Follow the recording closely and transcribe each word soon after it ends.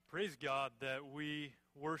Praise God that we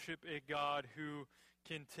worship a God who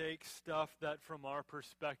can take stuff that from our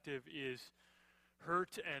perspective is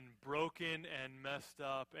hurt and broken and messed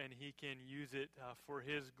up, and he can use it for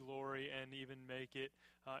his glory and even make it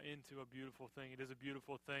into a beautiful thing. It is a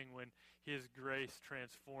beautiful thing when his grace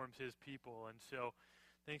transforms his people. And so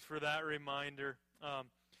thanks for that reminder.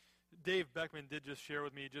 Dave Beckman did just share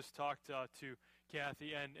with me, just talked to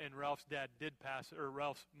Kathy, and Ralph's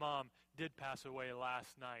Ralph's mom did pass away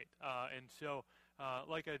last night. And so,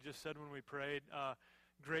 like I just said when we prayed,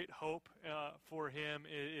 great hope for him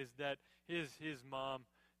is that his mom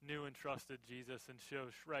knew and trusted Jesus, and so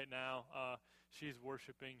right now she's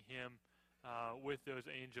worshiping him with those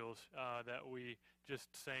angels that we just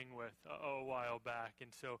sang with a while back.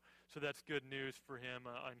 And so that's good news for him,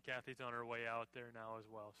 and Kathy's on her way out there now as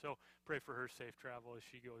well. So pray for her safe travel as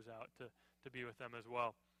she goes out to be with them as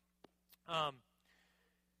well.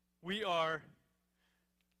 We are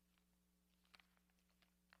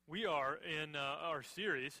in our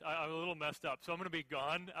series. I'm a little messed up, so I'm going to be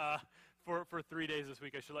gone for 3 days this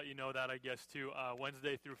week. I should let you know that, I guess, too.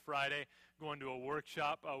 Wednesday through Friday, going to a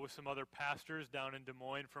workshop with some other pastors down in Des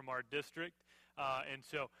Moines from our district. And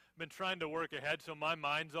so I've been trying to work ahead, so my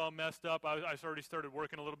mind's all messed up. I already started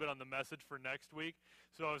working a little bit on the message for next week.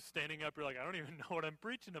 So I was standing up here like, I don't even know what I'm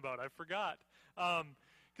preaching about. I forgot.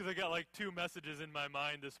 Because I got like 2 messages in my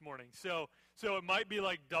mind this morning. So it might be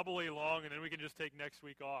like doubly long, and then we can just take next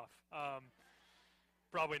week off.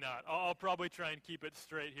 Probably not. I'll probably try and keep it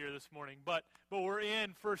straight here this morning. But we're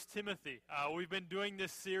in 1 Timothy. We've been doing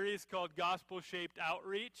this series called Gospel-Shaped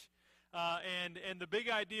Outreach. And the big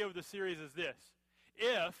idea of the series is this.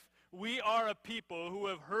 If we are a people who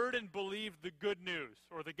have heard and believed the good news,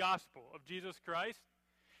 or the gospel of Jesus Christ,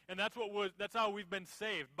 and that's how we've been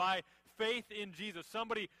saved, by faith in Jesus.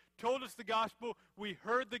 Somebody told us the gospel, we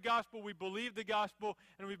heard the gospel, we believed the gospel,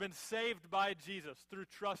 and we've been saved by Jesus through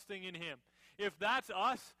trusting in him. If that's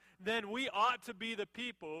us, then we ought to be the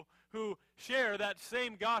people who share that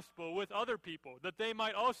same gospel with other people, that they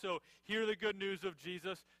might also hear the good news of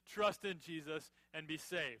Jesus, trust in Jesus, and be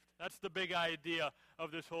saved. That's the big idea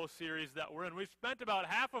of this whole series that we're in. We've spent about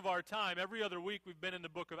half of our time, every other week, we've been in the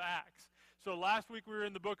book of Acts. So last week we were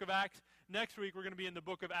in the book of Acts. Next week we're going to be in the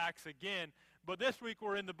book of Acts again. But this week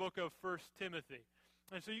we're in the book of 1 Timothy.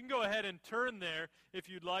 And so you can go ahead and turn there if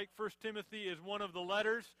you'd like. 1 Timothy is one of the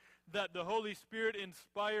letters that the Holy Spirit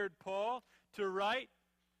inspired Paul to write.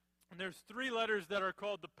 And there's 3 letters that are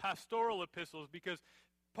called the pastoral epistles, because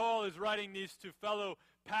Paul is writing these to fellow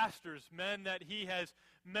pastors, men that he has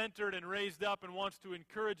mentored and raised up and wants to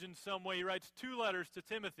encourage in some way. He writes 2 letters to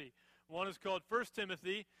Timothy. One is called 1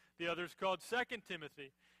 Timothy, the other is called 2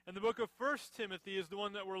 Timothy. And the book of 1 Timothy is the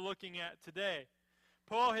one that we're looking at today.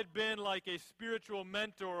 Paul had been like a spiritual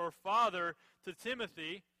mentor or father to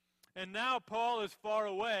Timothy, and now Paul is far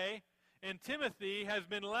away, and Timothy has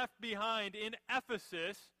been left behind in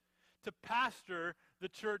Ephesus to pastor the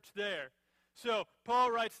church there. So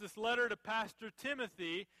Paul writes this letter to Pastor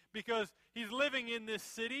Timothy because he's living in this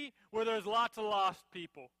city where there's lots of lost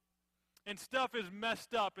people. And stuff is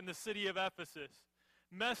messed up in the city of Ephesus.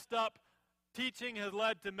 Messed up teaching has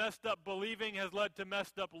led to messed up believing, has led to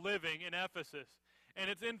messed up living in Ephesus. And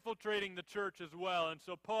it's infiltrating the church as well. And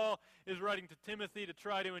so Paul is writing to Timothy to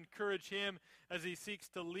try to encourage him as he seeks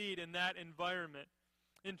to lead in that environment.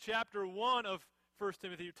 In chapter 1 of 1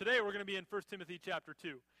 Timothy, today we're going to be in 1 Timothy chapter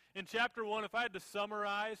 2. In chapter 1, if I had to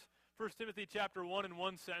summarize 1 Timothy chapter 1 in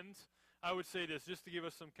one sentence, I would say this, just to give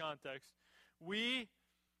us some context. We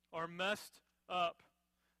are messed up,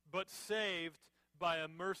 but saved by a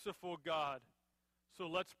merciful God. So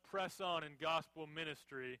let's press on in gospel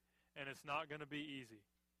ministry, and it's not going to be easy.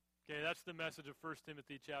 Okay, that's the message of 1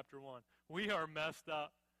 Timothy chapter 1. We are messed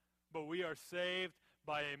up, but we are saved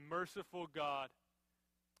by a merciful God.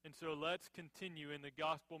 And so let's continue in the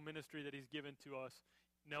gospel ministry that he's given to us,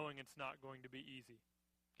 knowing it's not going to be easy.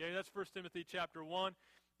 Okay, that's 1 Timothy chapter 1.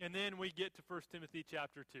 And then we get to 1 Timothy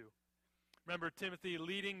chapter 2. Remember Timothy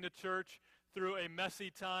leading the church through a messy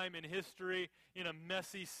time in history, in a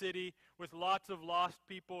messy city with lots of lost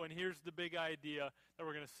people. And here's the big idea that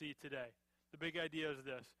we're going to see today. The big idea is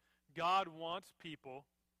this. God wants people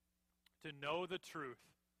to know the truth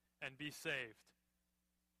and be saved.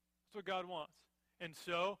 That's what God wants. And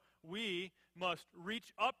so we must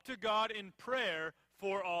reach up to God in prayer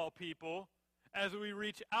for all people as we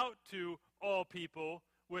reach out to all people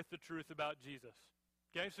with the truth about Jesus.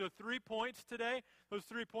 Okay, so 3 points today. Those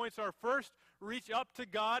 3 points are: first, reach up to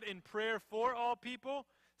God in prayer for all people.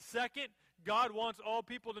 Second, God wants all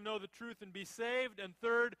people to know the truth and be saved. And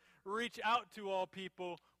third, reach out to all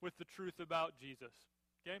people with the truth about Jesus.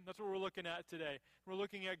 Okay, that's what we're looking at today. We're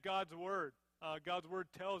looking at God's Word. God's Word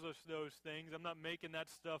tells us those things. I'm not making that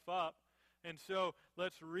stuff up. And so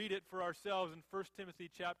let's read it for ourselves in 1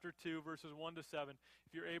 Timothy chapter 2, verses 1 to 7.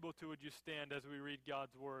 If you're able to, would you stand as we read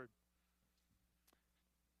God's Word?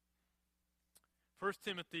 1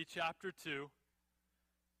 Timothy chapter 2.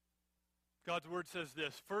 God's Word says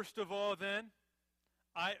this, "First of all then,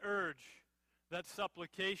 I urge that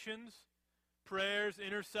supplications, prayers,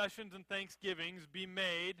 intercessions, and thanksgivings be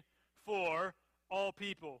made for all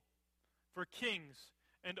people, for kings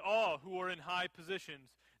and all who are in high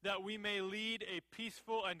positions, that we may lead a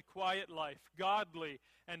peaceful and quiet life, godly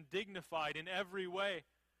and dignified in every way.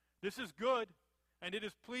 This is good, and it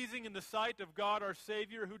is pleasing in the sight of God our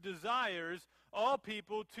Savior, who desires all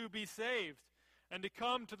people to be saved and to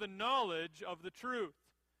come to the knowledge of the truth.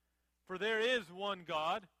 For there is one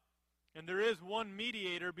God, and there is one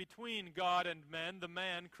mediator between God and men, the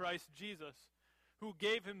man Christ Jesus, who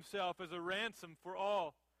gave himself as a ransom for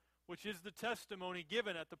all, which is the testimony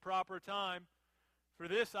given at the proper time. For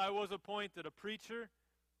this I was appointed a preacher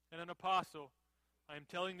and an apostle. I am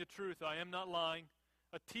telling the truth, I am not lying,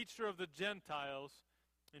 a teacher of the Gentiles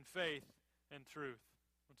in faith and truth."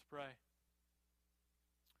 Let's pray.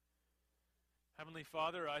 Heavenly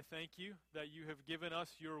Father, I thank you that you have given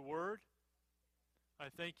us your word. I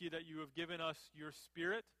thank you that you have given us your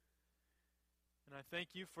Spirit. And I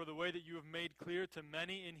thank you for the way that you have made clear to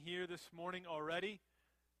many in here this morning already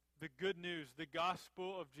the good news, the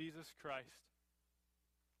gospel of Jesus Christ.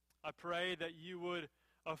 I pray that you would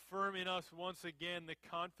affirm in us once again the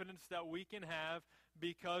confidence that we can have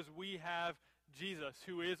because we have Jesus,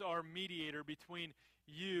 who is our mediator between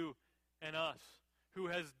you and us, who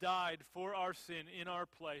has died for our sin in our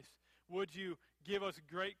place. Would you give us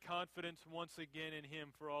great confidence once again in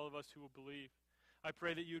him for all of us who will believe? I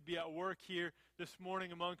pray that you would be at work here this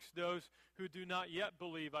morning amongst those who do not yet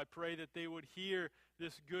believe. I pray that they would hear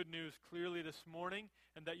this good news clearly this morning,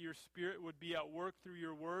 and that your Spirit would be at work through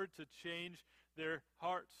your word to change their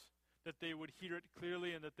hearts, that they would hear it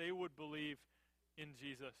clearly and that they would believe in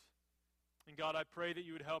Jesus. And God, I pray that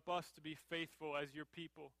you would help us to be faithful as your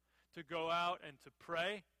people, to go out and to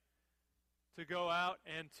pray, to go out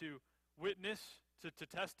and to witness, to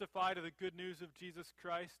testify to the good news of Jesus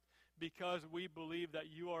Christ, because we believe that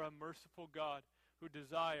you are a merciful God who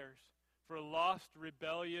desires for lost,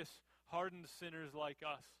 rebellious, hardened sinners like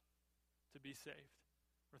us to be saved.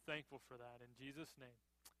 We're thankful for that. In Jesus' name,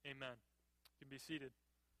 amen. You can be seated.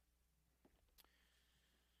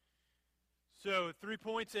 So 3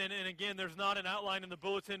 points, and again, there's not an outline in the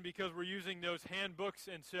bulletin because we're using those handbooks,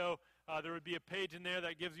 and so there would be a page in there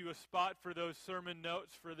that gives you a spot for those sermon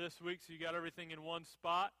notes for this week, so you got everything in one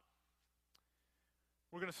spot.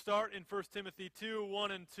 We're going to start in 1 Timothy 2,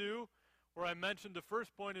 1 and 2, where I mentioned the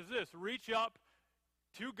first point is this: reach up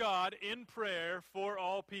to God in prayer for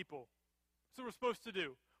all people. That's what we're supposed to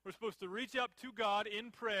do. We're supposed to reach up to God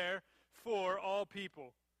in prayer for all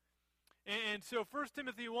people. And so 1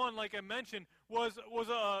 Timothy 1, like I mentioned, was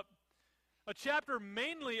a chapter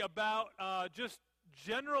mainly about just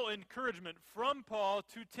general encouragement from Paul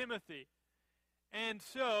to Timothy. And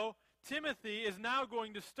so Timothy is now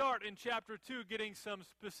going to start in chapter 2 getting some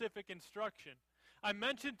specific instruction. I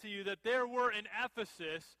mentioned to you that there were in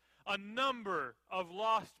Ephesus a number of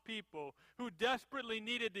lost people who desperately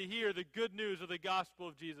needed to hear the good news of the gospel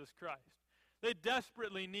of Jesus Christ. They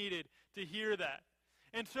desperately needed to hear that.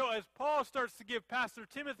 And so as Paul starts to give Pastor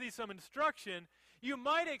Timothy some instruction, you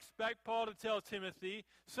might expect Paul to tell Timothy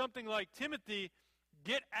something like, "Timothy,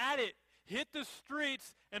 get at it. Hit the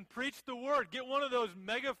streets and preach the word. Get one of those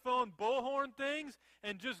megaphone bullhorn things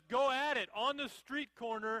and just go at it on the street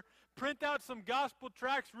corner. Print out some gospel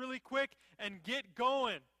tracts really quick and get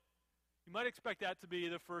going." You might expect that to be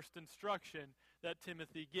the first instruction that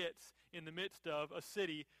Timothy gets in the midst of a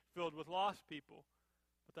city filled with lost people.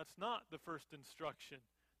 But that's not the first instruction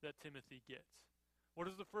that Timothy gets. What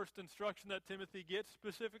is the first instruction that Timothy gets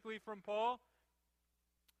specifically from Paul?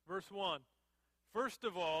 Verse 1. "First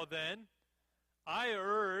of all, then, I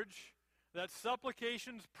urge that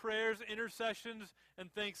supplications, prayers, intercessions,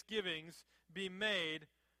 and thanksgivings be made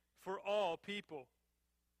for all people."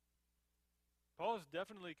 Paul is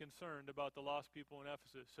definitely concerned about the lost people in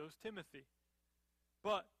Ephesus. So is Timothy.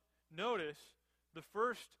 But notice the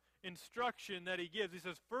first instruction that he gives. He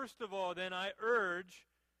says, "First of all, then I urge,"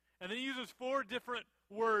 and then he uses 4 different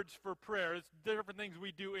words for prayer. It's different things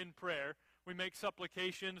we do in prayer. We make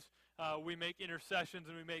supplications, we make intercessions,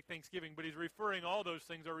 and we make thanksgiving. But he's referring, all those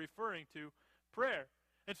things are referring to prayer.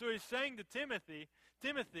 And so he's saying to Timothy,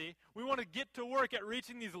 "Timothy, we want to get to work at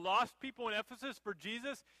reaching these lost people in Ephesus for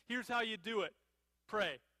Jesus. Here's how you do it.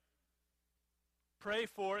 Pray. pray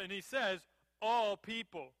for, and he says, all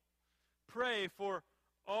people. Pray for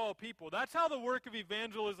all people. That's how the work of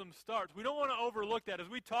evangelism starts. We don't want to overlook that. As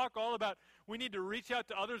we talk all about we need to reach out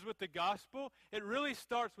to others with the gospel, it really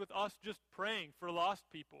starts with us just praying for lost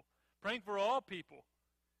people, praying for all people.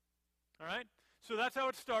 All right? So that's how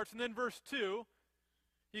it starts. And then verse 2,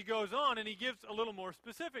 he goes on and he gives a little more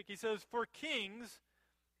specific. He says, for kings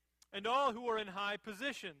and all who are in high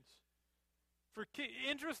positions.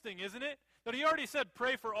 Interesting, isn't it? That he already said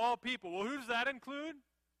pray for all people. Well, who does that include?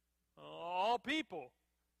 All people,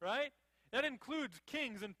 right? That includes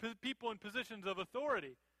kings and people in positions of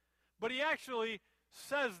authority. But he actually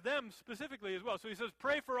says them specifically as well. So he says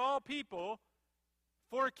pray for all people,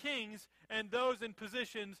 for kings, and those in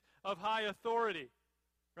positions of high authority,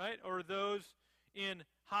 right? Or those in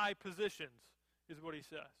high positions is what he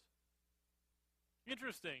says.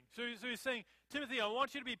 Interesting. So he's saying, Timothy, I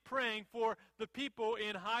want you to be praying for the people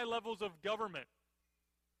in high levels of government.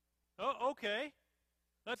 Oh, okay.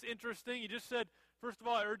 That's interesting. You just said, first of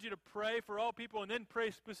all, I urge you to pray for all people, and then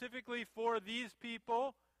pray specifically for these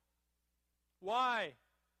people. Why?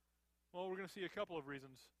 Well, we're going to see a couple of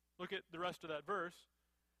reasons. Look at the rest of that verse.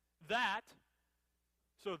 That's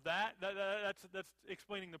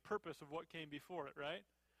explaining the purpose of what came before it, right?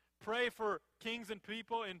 Pray for kings and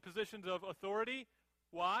people in positions of authority.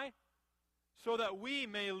 Why? So that we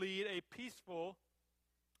may lead a peaceful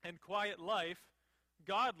and quiet life,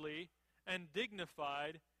 godly and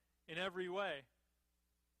dignified in every way.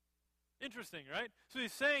 Interesting, right? So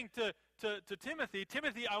he's saying to Timothy,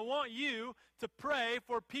 Timothy, I want you to pray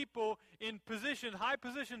for people in positions, high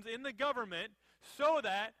positions in the government, so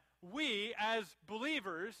that we as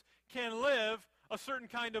believers can live a certain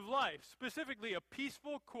kind of life, specifically a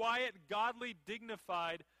peaceful, quiet, godly,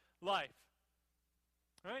 dignified life.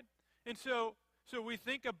 Right? And so we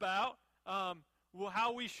think about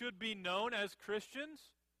how we should be known as Christians.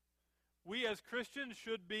 We as Christians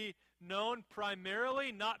should be known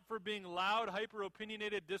primarily not for being loud,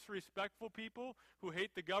 hyper-opinionated, disrespectful people who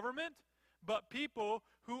hate the government, but people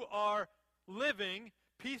who are living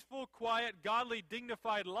peaceful, quiet, godly,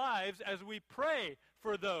 dignified lives as we pray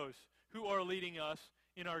for those who are leading us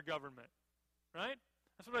in our government. Right?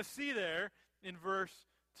 That's what I see there in verse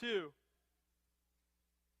 2.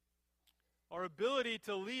 Our ability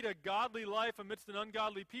to lead a godly life amidst an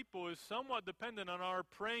ungodly people is somewhat dependent on our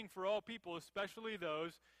praying for all people, especially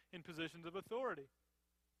those in positions of authority.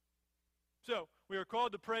 So, we are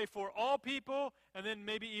called to pray for all people, and then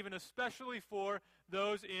maybe even especially for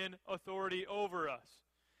those in authority over us.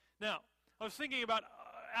 Now, I was thinking about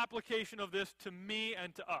application of this to me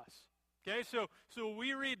and to us. Okay, so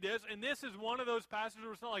we read this, and this is one of those passages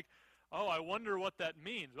where it's not like, oh, I wonder what that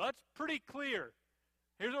means. Well, that's pretty clear.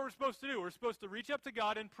 Here's what we're supposed to do. We're supposed to reach up to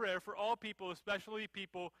God in prayer for all people, especially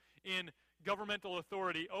people in governmental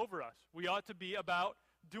authority over us. We ought to be about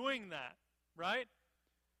doing that, right?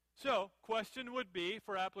 So, question would be,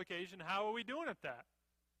 for application, how are we doing at that?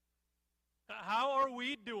 How are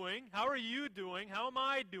we doing? How are you doing? How am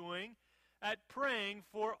I doing at praying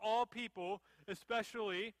for all people,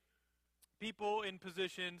 especially people in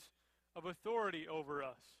positions of authority over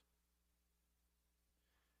us?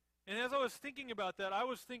 And as I was thinking about that, I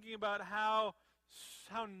was thinking about how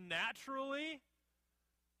naturally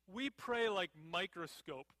we pray like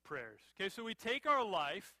microscope prayers. Okay, so we take our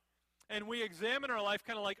life and we examine our life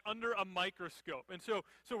kind of like under a microscope. And so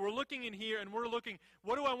we're looking in here and we're looking,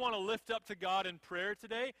 what do I want to lift up to God in prayer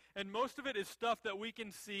today? And most of it is stuff that we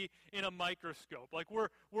can see in a microscope. Like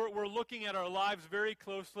we're looking at our lives very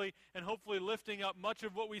closely and hopefully lifting up much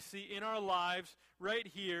of what we see in our lives right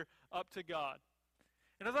here up to God.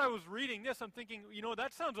 And as I was reading this, I'm thinking,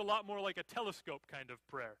 that sounds a lot more like a telescope kind of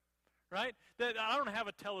prayer, right? That I don't have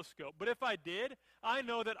a telescope, but if I did, I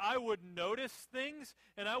know that I would notice things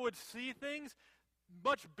and I would see things,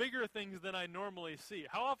 much bigger things than I normally see.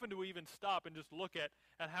 How often do we even stop and just look at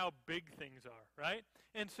how big things are, right?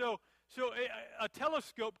 And so a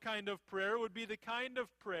telescope kind of prayer would be the kind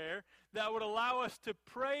of prayer that would allow us to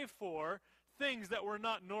pray for things that we're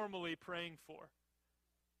not normally praying for.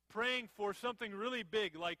 Praying for something really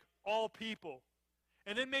big like all people.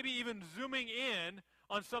 And then maybe even zooming in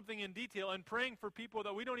on something in detail and praying for people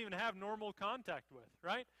that we don't even have normal contact with,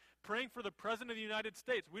 right? Praying for the President of the United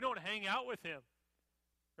States. We don't hang out with him,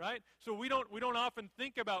 right? So we don't often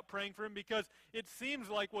think about praying for him because it seems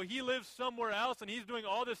like, well, he lives somewhere else and he's doing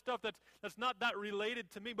all this stuff that's not that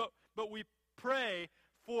related to me. But we pray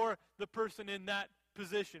for the person in that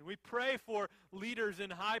position. We pray for leaders in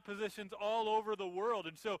high positions all over the world.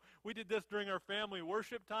 And so we did this during our family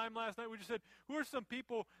worship time last night. We just said, who are some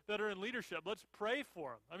people that are in leadership? Let's pray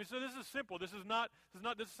for them. I mean, so this is simple. This is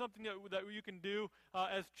something that you can do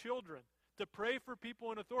as children, to pray for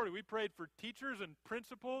people in authority. We prayed for teachers and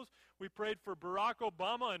principals. We prayed for Barack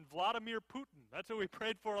Obama and Vladimir Putin. That's what we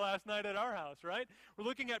prayed for last night at our house, right? We're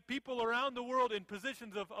looking at people around the world in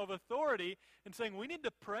positions of authority and saying we need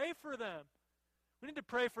to pray for them. We need to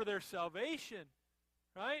pray for their salvation,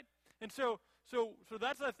 right? And so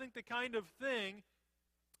that's, I think, the kind of thing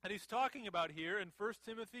that he's talking about here in 1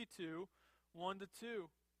 Timothy 2, 1-2.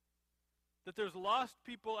 That there's lost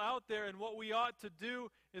people out there, and what we ought to do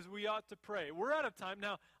is we ought to pray. We're out of time.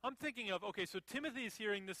 Now, I'm thinking of, okay, so Timothy is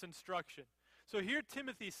hearing this instruction. So here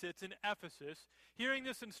Timothy sits in Ephesus, hearing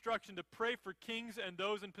this instruction to pray for kings and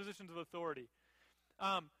those in positions of authority.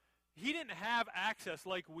 He didn't have access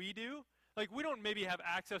like we do. Like, we don't maybe have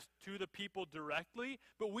access to the people directly,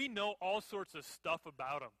 but we know all sorts of stuff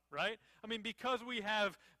about them, right? I mean, because we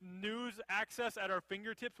have news access at our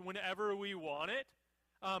fingertips whenever we want it,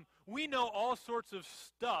 we know all sorts of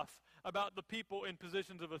stuff about the people in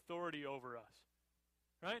positions of authority over us,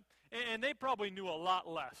 right? And they probably knew a lot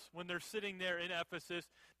less when they're sitting there in Ephesus,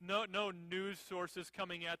 no news sources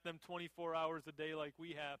coming at them 24 hours a day like we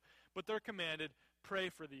have, but they're commanded, pray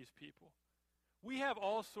for these people. We have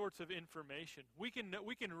all sorts of information. We can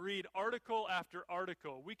read article after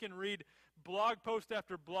article. We can read blog post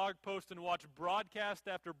after blog post and watch broadcast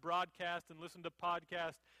after broadcast and listen to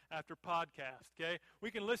podcast after podcast, okay? We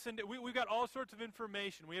can listen to, we've got all sorts of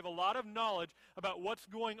information. We have a lot of knowledge about what's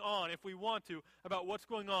going on, if we want to, about what's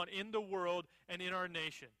going on in the world and in our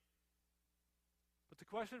nation. But the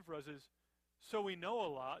question for us is, so we know a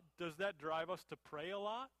lot, does that drive us to pray a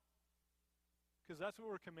lot? Because that's what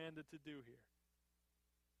we're commanded to do here.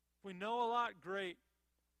 If we know a lot, great.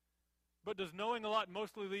 But does knowing a lot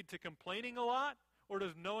mostly lead to complaining a lot? Or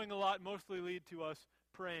does knowing a lot mostly lead to us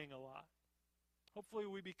praying a lot? Hopefully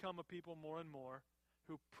we become a people more and more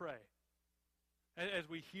who pray. As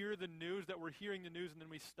we hear the news, that we're hearing the news and then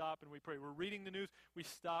we stop and we pray. We're reading the news, we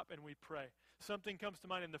stop and we pray. Something comes to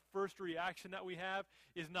mind, and the first reaction that we have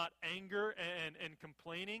is not anger and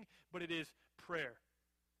complaining, but it is prayer.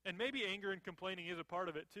 And maybe anger and complaining is a part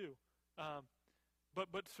of it too.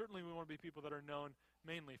 But certainly we want to be people that are known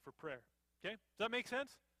mainly for prayer. Okay? Does that make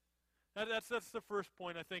sense? That's the first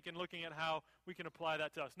point, I think, in looking at how we can apply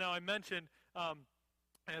that to us. Now, I mentioned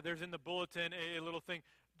there's in the bulletin a little thing.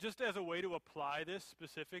 Just as a way to apply this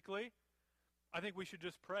specifically, I think we should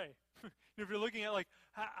just pray. If you're looking at, like,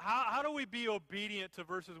 how do we be obedient to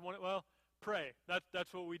verses 1? Well, pray.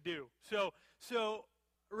 That's what we do. So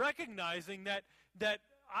recognizing that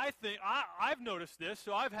I think, I've noticed this,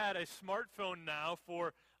 so I've had a smartphone now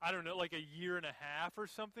for, I don't know, like a year and a half or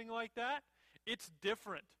something like that. It's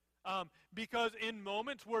different. Because in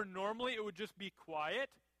moments where normally it would just be quiet,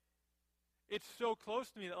 it's so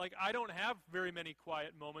close to me that, like, I don't have very many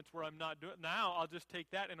quiet moments where I'm not doing it. Now I'll just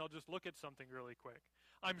take that and I'll just look at something really quick.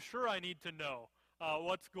 I'm sure I need to know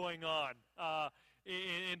what's going on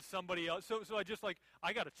in somebody else. So I just, like,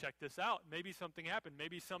 I got to check this out. Maybe something happened.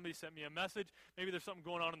 Maybe somebody sent me a message. Maybe there's something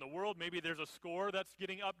going on in the world. Maybe there's a score that's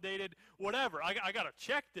getting updated. Whatever. I got to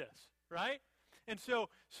check this, right? And so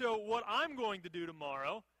what I'm going to do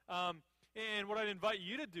tomorrow, and what I'd invite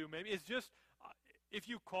you to do maybe, is just, if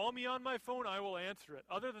you call me on my phone, I will answer it.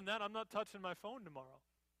 Other than that, I'm not touching my phone tomorrow,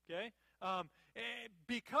 okay?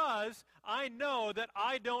 Because I know that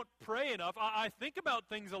I don't pray enough. I think about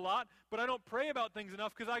things a lot, but I don't pray about things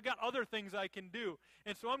enough because I got other things I can do.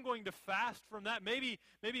 And so I'm going to fast from that. Maybe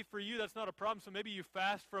for you that's not a problem, so maybe you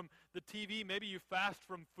fast from the TV, maybe you fast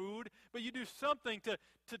from food, but you do something to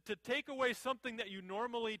take away something that you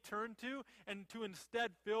normally turn to and to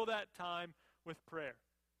instead fill that time with prayer.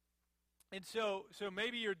 And so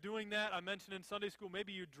maybe you're doing that. I mentioned in Sunday school,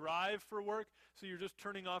 maybe you drive for work, so you're just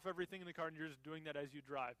turning off everything in the car and you're just doing that as you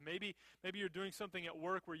drive. Maybe you're doing something at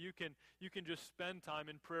work where you can just spend time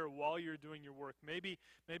in prayer while you're doing your work. Maybe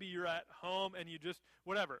you're at home and you just,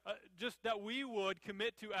 whatever. Just that we would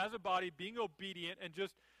commit to, as a body, being obedient and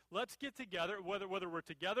just, let's get together, whether we're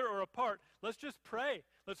together or apart, let's just pray.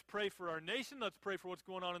 Let's pray for our nation. Let's pray for what's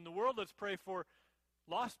going on in the world. Let's pray for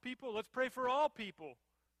lost people. Let's pray for all people,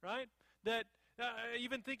 right? That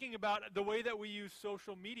even thinking about the way that we use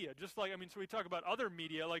social media, just like, so we talk about other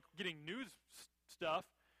media, like getting news stuff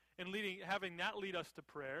and having that lead us to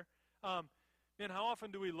prayer. And how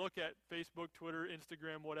often do we look at Facebook, Twitter,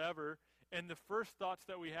 Instagram, whatever, and the first thoughts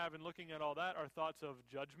that we have in looking at all that are thoughts of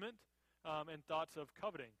judgment and thoughts of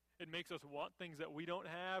coveting. It makes us want things that we don't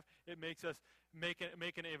have. It makes us make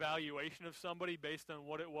an evaluation of somebody based on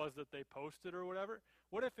what it was that they posted or whatever?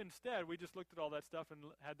 What if instead we just looked at all that stuff and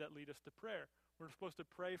had that lead us to prayer? We're supposed to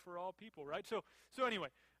pray for all people, right? So anyway,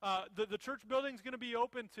 the church building's going to be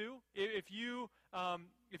open too. If you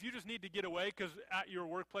just need to get away because at your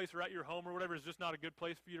workplace or at your home or whatever is just not a good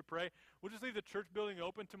place for you to pray, we'll just leave the church building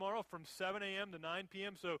open tomorrow from 7 a.m. to 9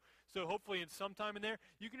 p.m. So hopefully in sometime in there,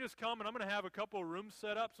 you can just come, and I'm going to have a couple of rooms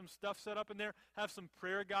set up, some stuff set up in there, have some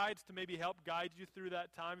prayer guides to maybe help guide you through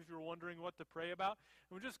that time if you're wondering what to pray about.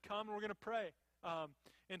 And we'll just come and we're going to pray.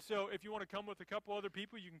 And so if you want to come with a couple other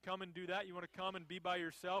people, you can come and do that. You want to come and be by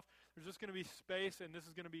yourself, there's just going to be space, and this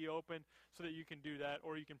is going to be open so that you can do that,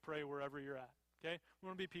 or you can pray wherever you're at. Okay? We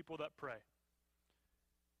want to be people that pray.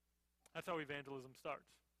 That's how evangelism starts,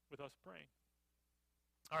 with us praying.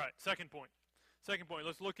 All right, second point.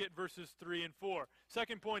 Let's look at verses 3 and 4.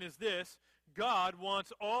 Second point is this: God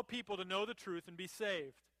wants all people to know the truth and be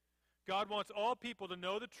saved. God wants all people to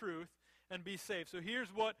know the truth and be saved. So here's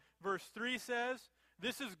what verse 3 says: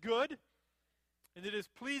 this is good, and it is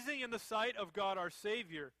pleasing in the sight of God our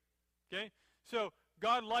Savior. Okay? So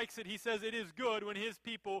God likes it. He says it is good when his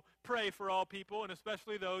people pray for all people, and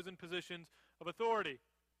especially those in positions of authority.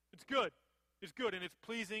 It's good. It's good, and it's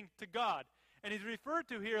pleasing to God. And he's referred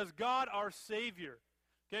to here as God our Savior.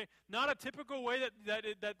 Okay? Not a typical way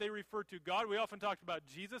that they refer to God. We often talk about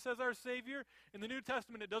Jesus as our Savior. In the New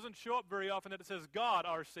Testament, it doesn't show up very often that it says God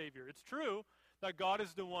our Savior. It's true that God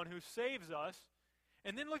is the one who saves us.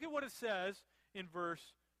 And then look at what it says in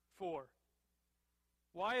verse 4.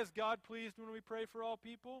 Why is God pleased when we pray for all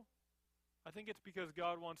people? I think it's because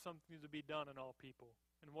God wants something to be done in all people.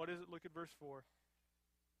 And what is it? Look at verse 4.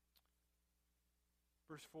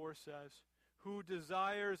 Verse 4 says, who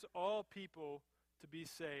desires all people to be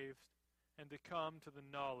saved and to come to the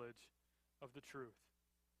knowledge of the truth.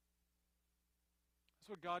 That's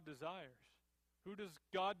what God desires. Who does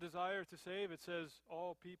God desire to save? It says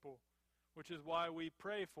all people, which is why we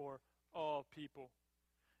pray for all people.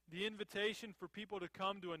 The invitation for people to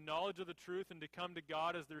come to a knowledge of the truth and to come to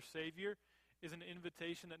God as their Savior is an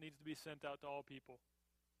invitation that needs to be sent out to all people.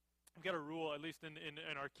 We've got a rule, at least in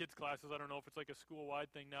our kids' classes. I don't know if it's like a school-wide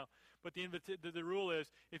thing now. But the rule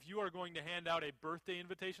is, if you are going to hand out a birthday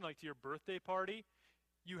invitation, like to your birthday party,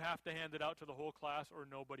 you have to hand it out to the whole class or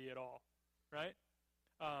nobody at all, right?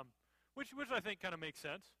 Which I think kind of makes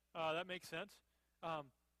sense. That makes sense.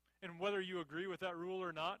 And whether you agree with that rule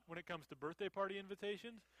or not, when it comes to birthday party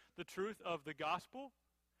invitations, the truth of the gospel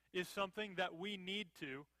is something that we need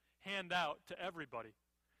to hand out to everybody.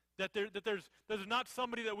 That there's not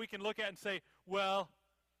somebody that we can look at and say, well,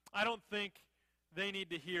 I don't think they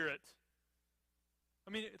need to hear it.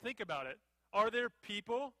 I mean, think about it. Are there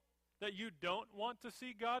people that you don't want to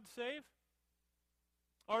see God save?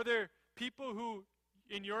 Are there people who,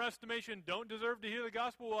 in your estimation, don't deserve to hear the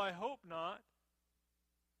gospel? Well, I hope not.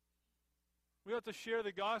 We have to share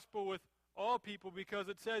the gospel with all people because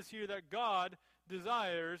it says here that God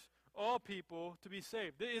desires all people to be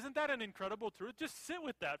saved. Isn't that an incredible truth? Just sit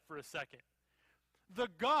with that for a second. The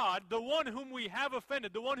God, the one whom we have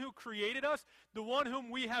offended, the one who created us, the one whom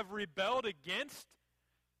we have rebelled against,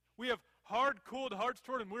 we have hard-cooled hearts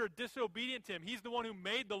toward him. We are disobedient to him. He's the one who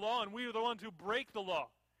made the law, and we are the ones who break the law.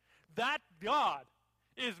 That God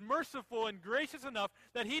is merciful and gracious enough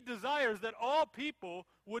that he desires that all people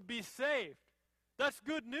would be saved. That's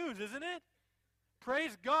good news, isn't it?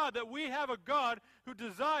 Praise God that we have a God who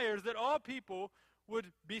desires that all people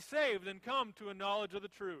would be saved and come to a knowledge of the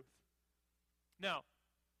truth. Now,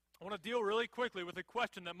 I want to deal really quickly with a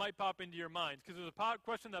question that might pop into your minds, because there's a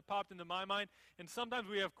question that popped into my mind, and sometimes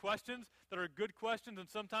we have questions that are good questions, and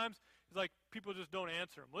sometimes it's like people just don't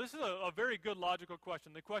answer them. Well, this is a very good logical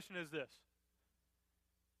question. The question is this: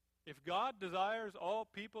 if God desires all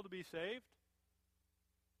people to be saved,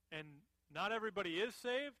 and not everybody is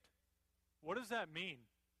saved, what does that mean?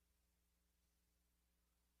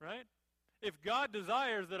 Right? If God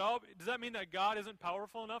desires that all, does that mean that God isn't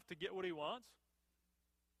powerful enough to get what he wants?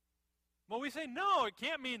 Well, we say, no, it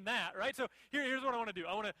can't mean that, right? So here's what I want to do.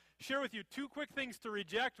 I want to share with you two quick things to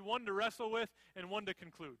reject, one to wrestle with, and one to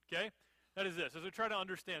conclude, okay? That is this, as we try to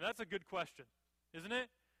understand. That's a good question, isn't it?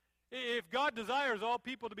 If God desires all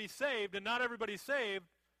people to be saved and not everybody's saved,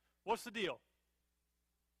 what's the deal?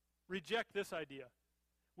 Reject this idea.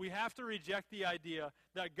 We have to reject the idea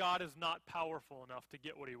that God is not powerful enough to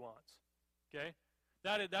get what he wants. Okay?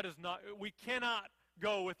 That is not, we cannot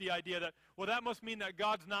go with the idea that, well, that must mean that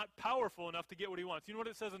God's not powerful enough to get what he wants. You know what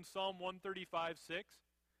it says in Psalm 135:6?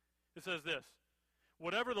 It says this: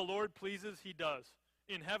 whatever the Lord pleases, he does,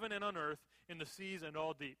 in heaven and on earth, in the seas and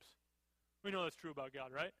all deeps. We know that's true about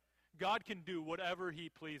God, right? God can do whatever he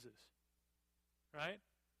pleases. right?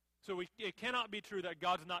 So it cannot be true that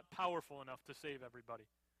God's not powerful enough to save everybody.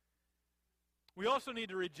 We also need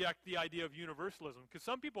to reject the idea of universalism, because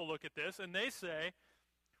some people look at this and they say,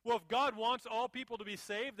 well, if God wants all people to be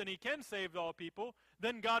saved and he can save all people,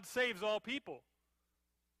 then God saves all people.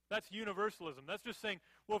 That's universalism. That's just saying,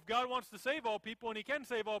 well, if God wants to save all people and he can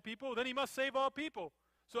save all people, then he must save all people.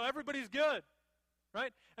 So everybody's good,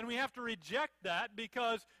 right? And we have to reject that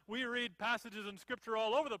because we read passages in Scripture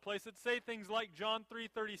all over the place that say things like John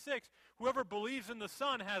 3:36, whoever believes in the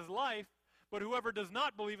Son has life, but whoever does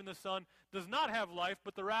not believe in the Son does not have life,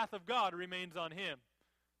 but the wrath of God remains on him.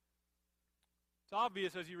 It's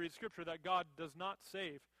obvious as you read Scripture that God does not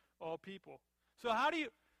save all people. So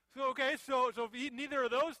if neither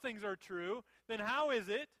of those things are true, then how is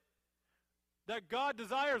it that God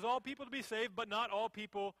desires all people to be saved, but not all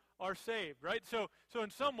people are saved, right? So in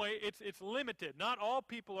some way, it's limited. Not all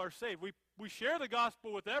people are saved. We share the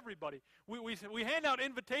gospel with everybody. We hand out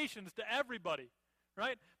invitations to everybody,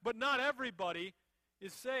 right? But not everybody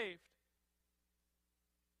is saved.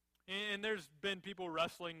 And there's been people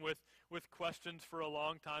wrestling with questions for a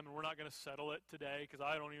long time, and we're not going to settle it today because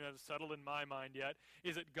I don't even have it settled in my mind yet.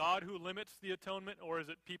 Is it God who limits the atonement, or is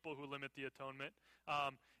it people who limit the atonement?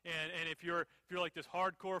 And if you're like this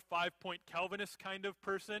hardcore 5-point Calvinist kind of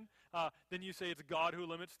person, then you say it's God who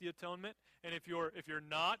limits the atonement. And if you're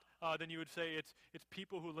not, then you would say it's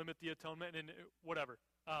people who limit the atonement, and whatever.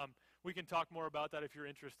 We can talk more about that if you're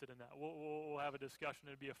interested in that. We'll have a discussion.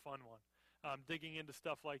 It'd be a fun one. Digging into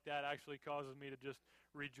stuff like that actually causes me to just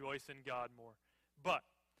rejoice in God more. But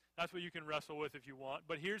that's what you can wrestle with if you want.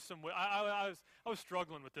 But here's some. I was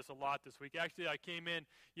struggling with this a lot this week. Actually, I came in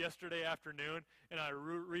yesterday afternoon and I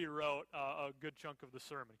rewrote a good chunk of the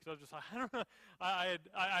sermon because I was just like, I don't know.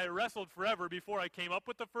 I wrestled forever before I came up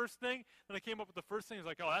with the first thing. Then I came up with the first thing. I was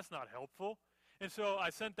like, oh, that's not helpful. And so I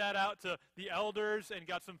sent that out to the elders and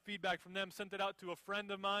got some feedback from them, sent it out to a friend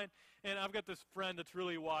of mine. And I've got this friend that's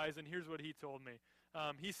really wise, and here's what he told me.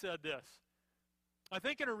 He said this: I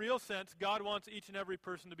think in a real sense, God wants each and every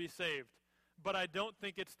person to be saved, but I don't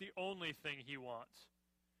think it's the only thing he wants.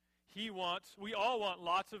 We all want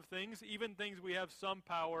lots of things, even things we have some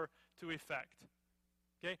power to effect.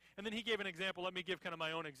 Okay? And then he gave an example. Let me give kind of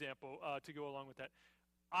my own example to go along with that.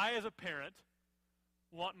 I, as a parent,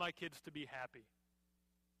 want my kids to be happy,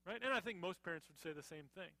 right? And I think most parents would say the same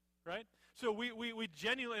thing, right? So we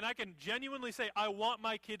genuinely, and I can genuinely say, I want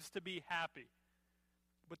my kids to be happy.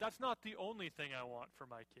 But that's not the only thing I want for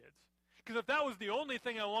my kids. Because if that was the only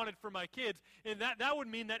thing I wanted for my kids, and that would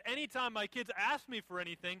mean that anytime my kids ask me for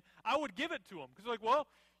anything, I would give it to them. Because like, well,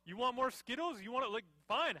 you want more Skittles? You want it? Like,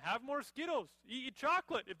 fine, have more Skittles. Eat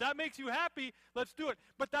chocolate. If that makes you happy, let's do it.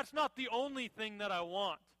 But that's not the only thing that I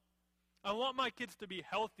want. I want my kids to be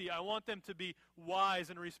healthy. I want them to be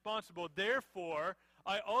wise and responsible. Therefore,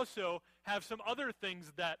 I also have some other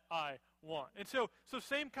things that I want. And so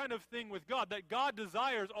same kind of thing with God, that God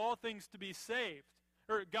desires all things to be saved.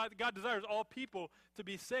 Or God desires all people to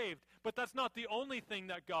be saved. But that's not the only thing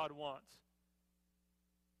that God wants.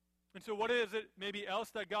 And so what is it maybe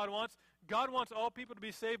else that God wants? God wants all people to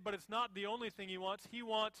be saved, but it's not the only thing he wants. He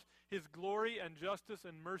wants his glory and justice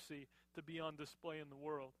and mercy to be on display in the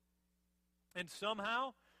world. And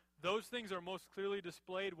somehow, those things are most clearly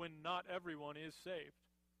displayed when not everyone is saved.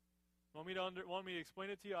 Want me to explain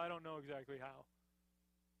it to you? I don't know exactly how.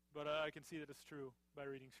 But I can see that it's true by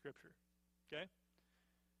reading Scripture. Okay?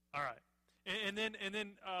 All right. And then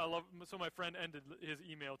so my friend ended his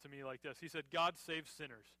email to me like this. He said, God saves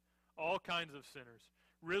sinners, all kinds of sinners,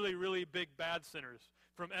 really, really big, bad sinners,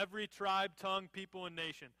 from every tribe, tongue, people, and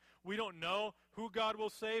nation. We don't know who God will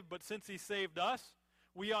save, but since he saved us,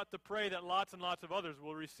 we ought to pray that lots and lots of others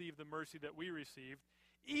will receive the mercy that we received,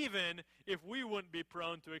 even if we wouldn't be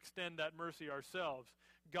prone to extend that mercy ourselves.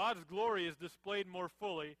 God's glory is displayed more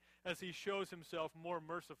fully as he shows himself more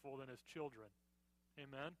merciful than his children.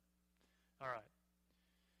 Amen? All right.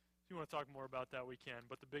 If you want to talk more about that, we can.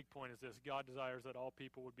 But the big point is this: God desires that all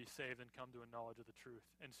people would be saved and come to a knowledge of the truth.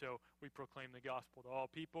 And so we proclaim the gospel to all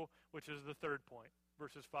people, which is the third point.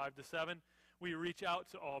 Verses 5 to 7, we reach out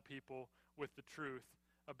to all people with the truth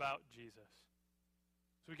about Jesus.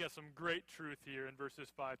 So we got some great truth here in verses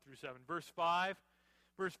 5 through 7. Verse 5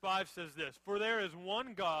 says this: For there is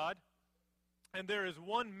one God, and there is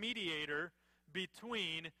one mediator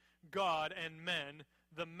between God and men,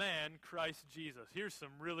 the man Christ Jesus. Here's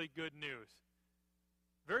some really good news.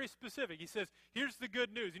 Very specific. He says, here's the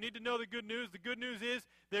good news. You need to know the good news. The good news is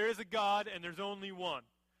there is a God and there's only one.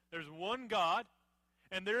 There's one God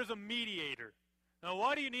and there is a mediator. Now,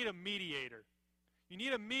 why do you need a mediator? You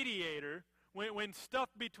need a mediator when stuff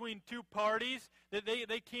between two parties that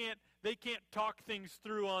they they can't talk things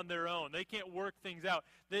through on their own. They can't work things out.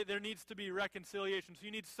 There needs to be reconciliation. So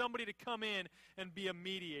you need somebody to come in and be a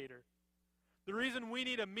mediator. The reason we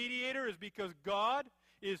need a mediator is because God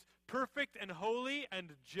is perfect and holy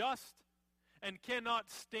and just and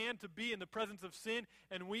cannot stand to be in the presence of sin,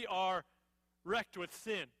 and we are wrecked with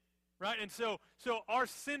sin. Right? And so our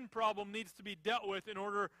sin problem needs to be dealt with in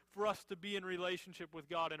order for us to be in relationship with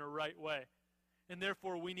God in a right way. And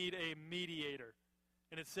therefore we need a mediator.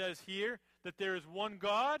 And it says here that there is one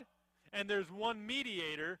God and there's one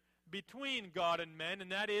mediator between God and men,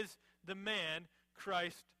 and that is the man,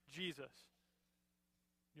 Christ Jesus.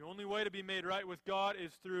 The only way to be made right with God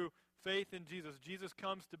is through faith in Jesus. Jesus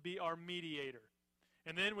comes to be our mediator.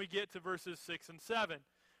 And then we get to verses 6 and 7.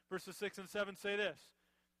 Verses 6 and 7 say this: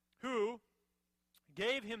 who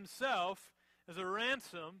gave himself as a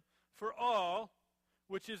ransom for all,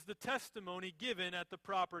 which is the testimony given at the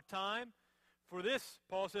proper time. For this,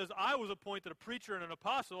 Paul says, I was appointed a preacher and an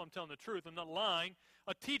apostle, I'm telling the truth, I'm not lying,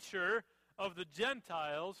 a teacher of the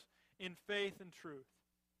Gentiles in faith and truth.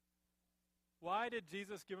 Why did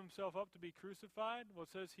Jesus give himself up to be crucified? Well,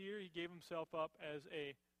 it says here he gave himself up as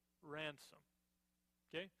a ransom.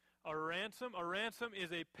 Okay? A ransom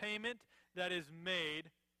is a payment that is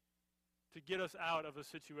made to get us out of a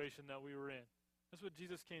situation that we were in. That's what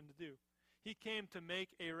Jesus came to do. He came to make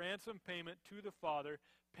a ransom payment to the Father,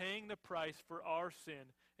 paying the price for our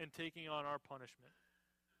sin and taking on our punishment.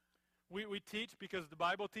 We teach because the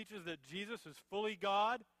Bible teaches that Jesus is fully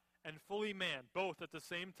God and fully man, both at the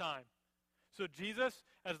same time. So Jesus,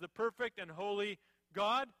 as the perfect and holy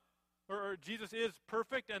God, or Jesus is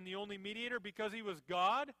perfect and the only mediator because he was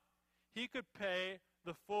God, he could pay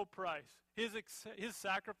the full price. His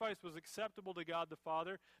sacrifice was acceptable to God the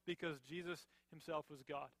Father because Jesus himself was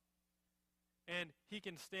God. And he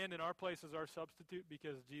can stand in our place as our substitute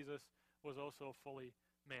because Jesus was also fully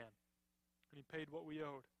man. And he paid what we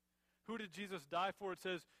owed. Who did Jesus die for? It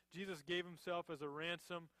says Jesus gave himself as a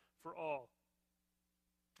ransom for all.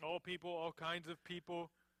 All people, all kinds of people.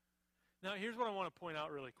 Now, here's what I want to point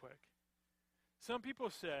out really quick. Some people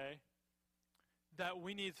say that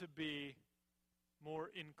we need to be more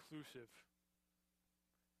inclusive.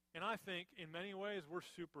 And I think in many ways we're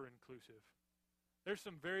super inclusive. There's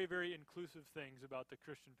some very, very inclusive things about the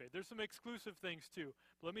Christian faith. There's some exclusive things too.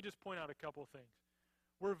 But let me just point out a couple things.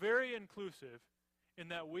 We're very inclusive in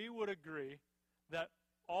that we would agree that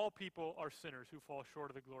all people are sinners who fall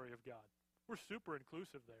short of the glory of God. We're super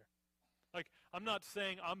inclusive there. Like, I'm not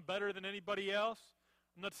saying I'm better than anybody else.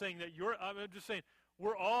 I'm not saying that I'm just saying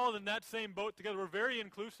we're all in that same boat together. We're very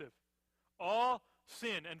inclusive. All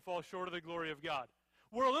sin and fall short of the glory of God.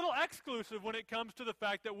 We're a little exclusive when it comes to the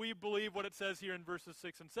fact that we believe what it says here in verses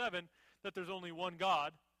 6 and 7, that there's only one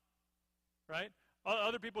God, right?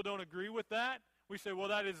 Other people don't agree with that. We say, well,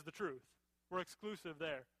 that is the truth. We're exclusive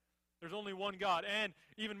there. There's only one God, and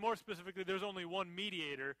even more specifically, there's only one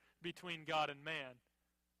mediator between God and man.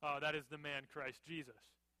 That is the man, Christ Jesus.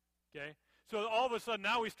 Okay? So all of a sudden,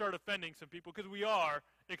 now we start offending some people because we are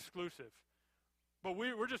exclusive. But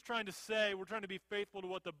we're just trying to say, we're trying to be faithful to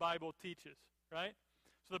what the Bible teaches, right?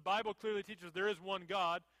 So the Bible clearly teaches there is one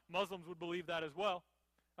God. Muslims would believe that as well.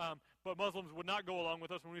 But Muslims would not go along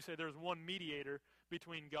with us when we say there's one mediator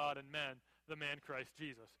between God and man, the man Christ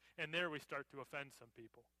Jesus. And there we start to offend some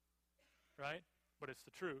people, right? But it's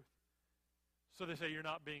the truth. So they say you're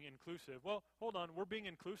not being inclusive. Well, hold on. We're being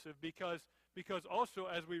inclusive because also,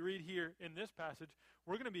 as we read here in this passage,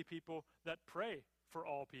 we're going to be people that pray for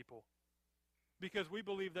all people. Because we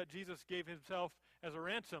believe that Jesus gave himself as a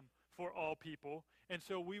ransom for all people, and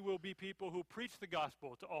so we will be people who preach the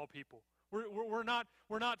gospel to all people. We're not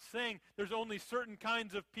saying there's only certain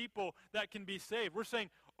kinds of people that can be saved. We're saying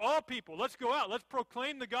all people. Let's go out. Let's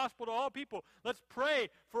proclaim the gospel to all people. Let's pray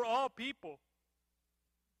for all people.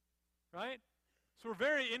 Right? So we're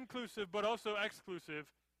very inclusive but also exclusive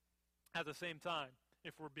at the same time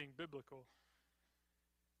if we're being biblical.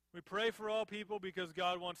 We pray for all people because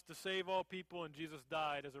God wants to save all people, and Jesus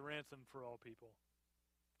died as a ransom for all people.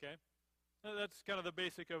 Okay? That's kind of the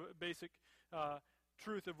basic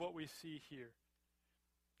truth of what we see here.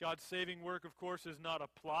 God's saving work, of course, is not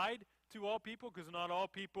applied to all people because not all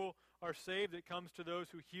people are saved. It comes to those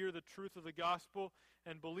who hear the truth of the gospel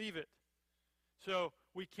and believe it. So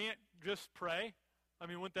we can't just pray. I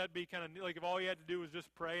mean, wouldn't that be kind of like if all you had to do was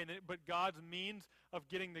just pray? But God's means of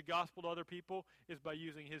getting the gospel to other people is by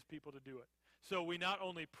using his people to do it. So we not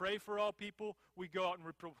only pray for all people, we go out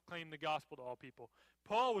and proclaim the gospel to all people.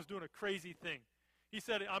 Paul was doing a crazy thing. He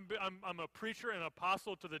said, I'm a preacher and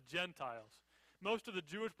apostle to the Gentiles. Most of the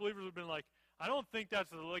Jewish believers have been like, I don't think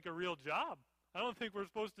that's like a real job. I don't think we're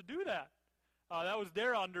supposed to do that. That was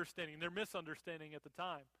their understanding, their misunderstanding at the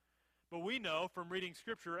time. But we know from reading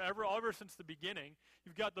Scripture, ever since the beginning,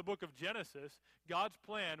 you've got the book of Genesis, God's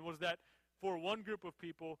plan was that for one group of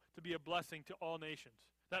people to be a blessing to all nations.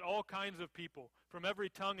 That all kinds of people, from every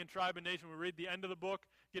tongue and tribe and nation, we read the end of the book,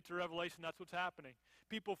 get to Revelation, that's what's happening.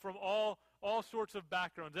 People from all sorts of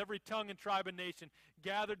backgrounds, every tongue and tribe and nation,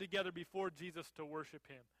 gathered together before Jesus to worship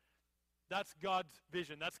him. That's God's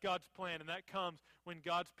vision, that's God's plan, and that comes when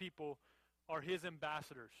God's people are his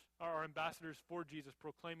ambassadors, are ambassadors for Jesus,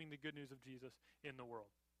 proclaiming the good news of Jesus in the world.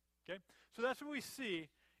 Okay? So that's what we see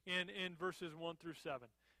in verses 1 through 7.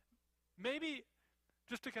 Maybe,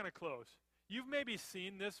 just to kind of close, you've maybe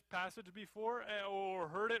seen this passage before or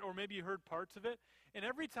heard it, or maybe you heard parts of it. And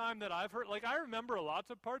every time that I've heard, like I remember lots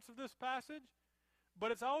of parts of this passage,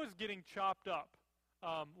 but it's always getting chopped up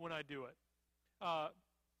when I do it.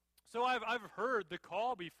 So I've heard the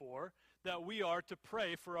call before that we are to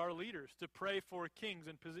pray for our leaders, to pray for kings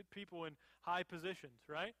and people in high positions,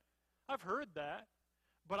 right? I've heard that,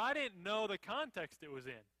 but I didn't know the context it was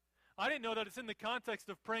in. I didn't know that it's in the context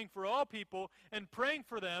of praying for all people and praying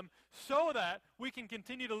for them so that we can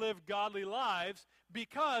continue to live godly lives,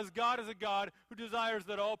 because God is a God who desires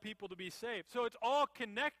that all people to be saved. So it's all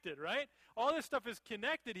connected, right? All this stuff is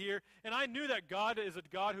connected here, and I knew that God is a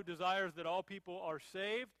God who desires that all people are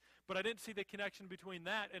saved, but I didn't see the connection between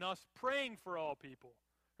that and us praying for all people,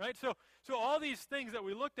 right? So all these things that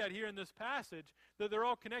we looked at here in this passage, that they're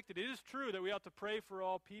all connected. It is true that we ought to pray for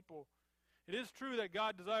all people. It is true that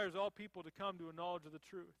God desires all people to come to a knowledge of the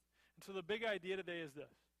truth. And so the big idea today is this.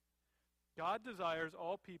 God desires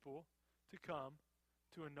all people to come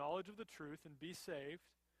to a knowledge of the truth and be saved,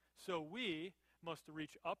 so we must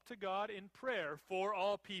reach up to God in prayer for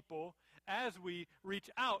all people as we reach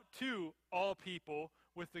out to all people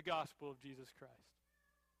with the gospel of Jesus Christ.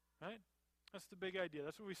 Right? That's the big idea.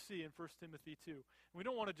 That's what we see in 1 Timothy 2. And we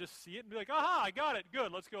don't want to just see it and be like, aha, I got it,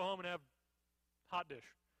 good, let's go home and have hot dish.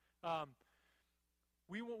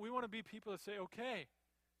 We want to be people that say, okay,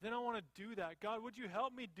 then I want to do that. God, would you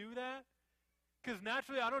help me do that? Because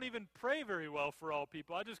naturally, I don't even pray very well for all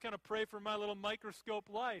people. I just kind of pray for my little microscope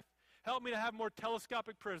life. Help me to have more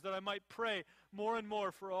telescopic prayers, that I might pray more and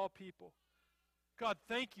more for all people. God,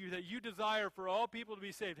 thank you that you desire for all people to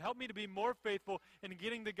be saved. Help me to be more faithful in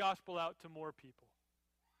getting the gospel out to more people.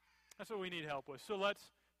 That's what we need help with. So let's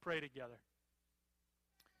pray together.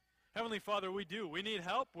 Heavenly Father, we need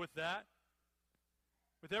help with that.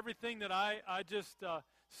 With everything that I just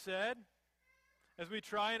said, as we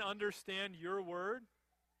try and understand your word.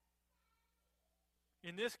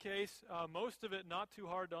 In this case, most of it not too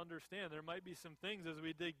hard to understand. There might be some things as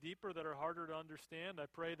we dig deeper that are harder to understand. I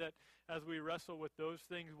pray that as we wrestle with those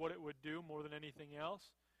things, what it would do more than anything else,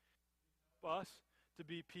 us to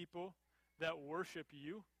be people that worship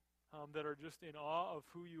you, that are just in awe of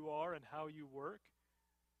who you are and how you work.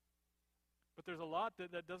 But there's a lot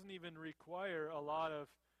that doesn't even require a lot of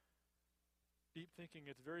deep thinking.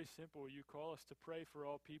 It's very simple. You call us to pray for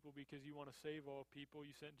all people because you want to save all people.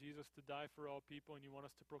 You sent Jesus to die for all people, and you want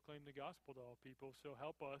us to proclaim the gospel to all people. So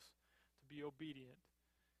help us to be obedient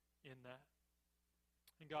in that.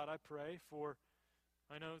 And God, I pray for,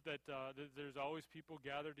 I know that there's always people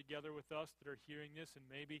gathered together with us that are hearing this, and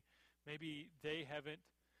maybe they haven't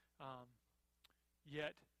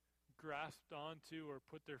yet grasped onto or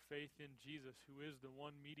put their faith in Jesus, who is the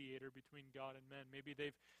one mediator between God and men. Maybe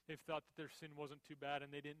they've thought that their sin wasn't too bad and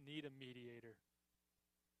they didn't need a mediator.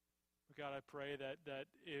 But God, I pray that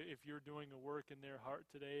if you're doing a work in their heart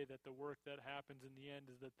today, that the work that happens in the end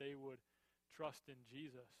is that they would trust in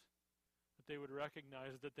Jesus, that they would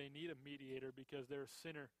recognize that they need a mediator because they're a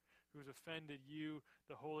sinner who's offended you,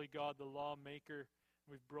 the holy God, the lawmaker.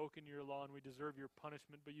 We've broken your law and we deserve your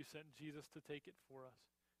punishment, but you sent Jesus to take it for us.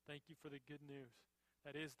 Thank you for the good news.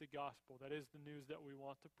 That is the gospel. That is the news that we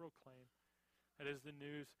want to proclaim. That is the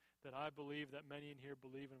news that I believe that many in here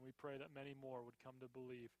believe, and we pray that many more would come to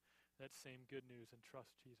believe that same good news and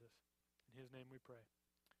trust Jesus. In his name we pray.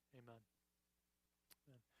 Amen.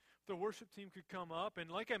 If the worship team could come up, and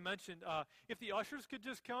like I mentioned, if the ushers could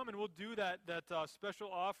just come, and we'll do that special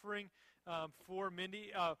offering for Mindy.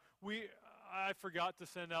 I forgot to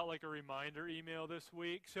send out like a reminder email this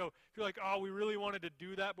week. So if you're like, oh, we really wanted to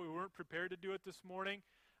do that, but we weren't prepared to do it this morning,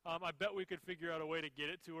 I bet we could figure out a way to get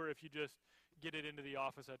it to her if you just get it into the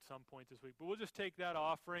office at some point this week. But we'll just take that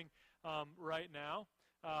offering right now.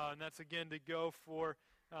 And that's, again, to go for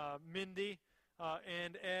Mindy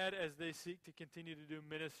and Ed as they seek to continue to do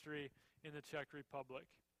ministry in the Czech Republic.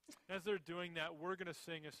 As they're doing that, we're going to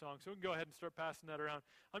sing a song. So we can go ahead and start passing that around.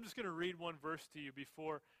 I'm just going to read one verse to you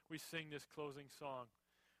before we sing this closing song.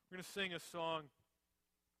 We're going to sing a song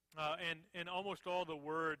And almost all the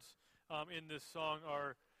words in this song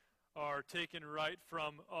are taken right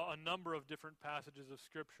from a number of different passages of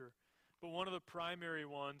Scripture. But one of the primary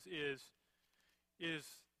ones is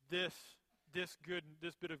this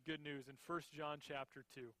bit of good news in 1 John chapter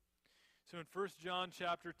 2. So in 1 John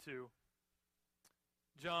chapter 2,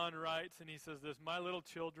 John writes, and he says this, "My little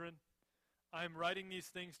children, I am writing these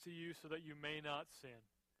things to you so that you may not sin."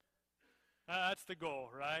 That's the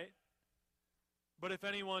goal, right? But if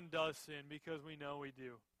anyone does sin, because we know we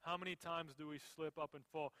do, how many times do we slip up and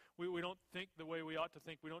fall? We don't think the way we ought to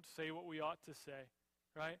think. We don't say what we ought to say,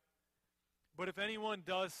 right? But if anyone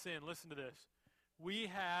does sin, listen to this. We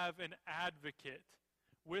have an advocate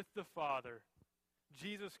with the Father,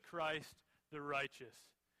 Jesus Christ the righteous.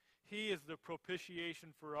 He is the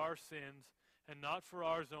propitiation for our sins, and not for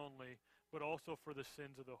ours only, but also for the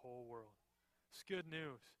sins of the whole world. It's good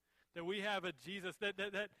news that we have a Jesus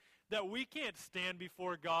that we can't stand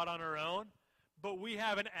before God on our own, but we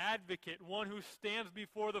have an advocate, one who stands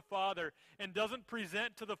before the Father and doesn't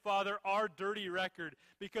present to the Father our dirty record,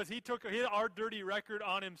 because he took our dirty record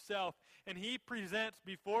on himself, and he presents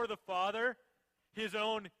before the Father his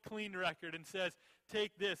own clean record and says,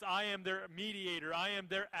 take this, I am their mediator, I am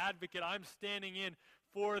their advocate, I'm standing in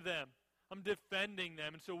for them, I'm defending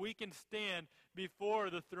them. And so we can stand before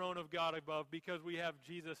the throne of God above because we have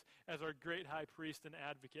Jesus as our great high priest and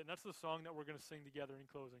advocate. And that's the song that we're going to sing together in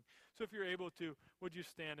closing. So if you're able to, would you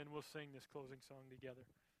stand and we'll sing this closing song together.